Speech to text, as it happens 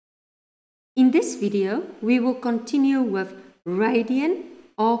In this video, we will continue with radian,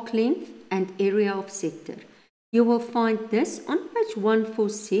 arc length, and area of sector. You will find this on page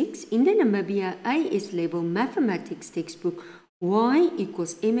 146 in the Namibian AS-Level Mathematics textbook, y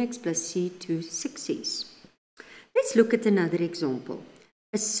equals mx plus c to success. Let's look at another example.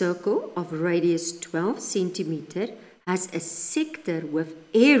 A circle of radius 12 cm has a sector with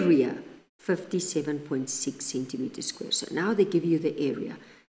area 57.6 centimeters square. So now they give you the area.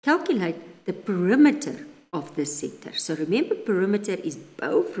 Calculate the perimeter of this sector. So remember, perimeter is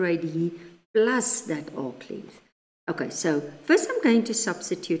both radii plus that arc length. Okay, so first I'm going to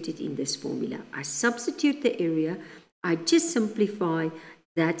substitute it in this formula. I substitute the area. I just simplify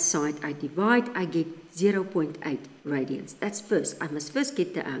that side. I divide. I get 0.8 radians. That's first. I must first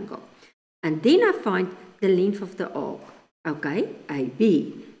get the angle. And then I find the length of the arc. Okay,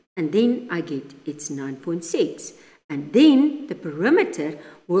 AB. And then I get it's 9.6. And then the perimeter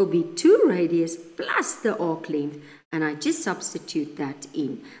will be 2 radius plus the arc length. And I just substitute that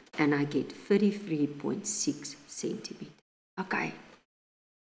in. And I get 33.6 centimeters. Okay.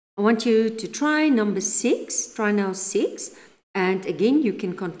 I want you to try number 6. Try now 6. And again, you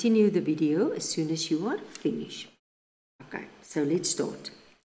can continue the video as soon as you are finished. Okay, so let's start.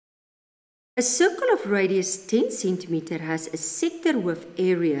 A circle of radius 10 centimeters has a sector with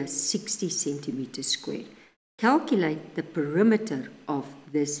area 60 centimeters square. Calculate the perimeter of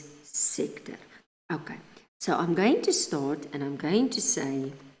this sector. Okay, so I'm going to start and I'm going to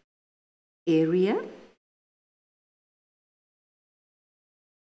say area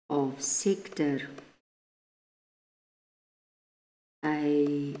of sector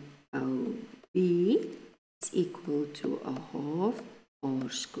AOB is equal to a half r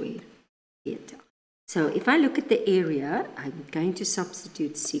squared theta. So if I look at the area, I'm going to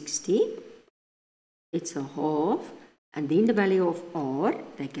substitute 60. It's a half. And then the value of r,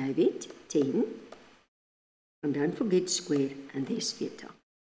 they gave it 10. And don't forget square, and there's theta.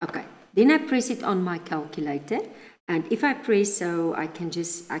 Okay, then I press it on my calculator. And if I press, so I can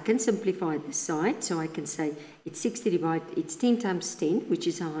simplify the side. So I can say it's it's 10 times 10, which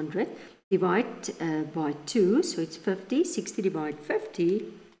is 100. Divide by 2, so it's 50. 60 divided 50,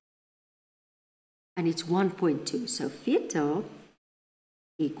 and it's 1.2. So theta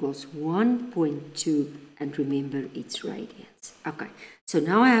equals 1.2, and remember it's radians. Okay, so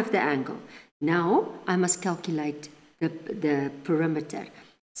now I have the angle. Now I must calculate the perimeter.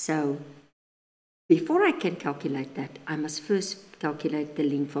 So before I can calculate that, I must first calculate the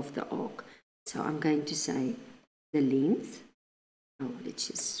length of the arc. So I'm going to say the length. Oh, let's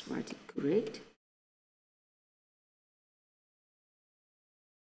just write it correct.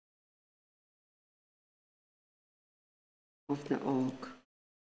 Of the arc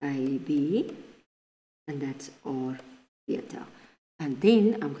AB, and that's r theta. And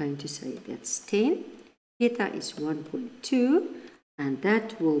then I'm going to say that's 10. Theta is 1.2, and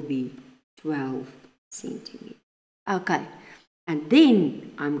that will be 12 centimeters. Okay, and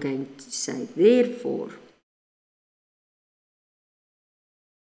then I'm going to say therefore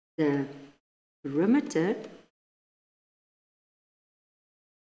the perimeter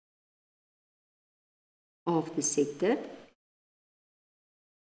of the sector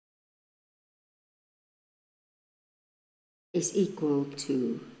is equal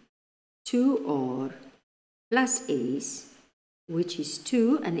to 2r plus s, which is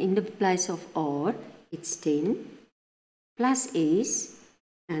 2, and in the place of r, it's 10, plus s,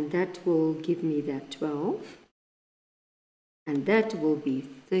 and that will give me that 12, and that will be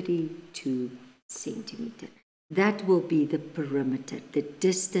 32 centimeters. That will be the perimeter, the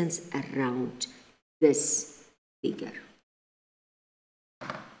distance around this figure.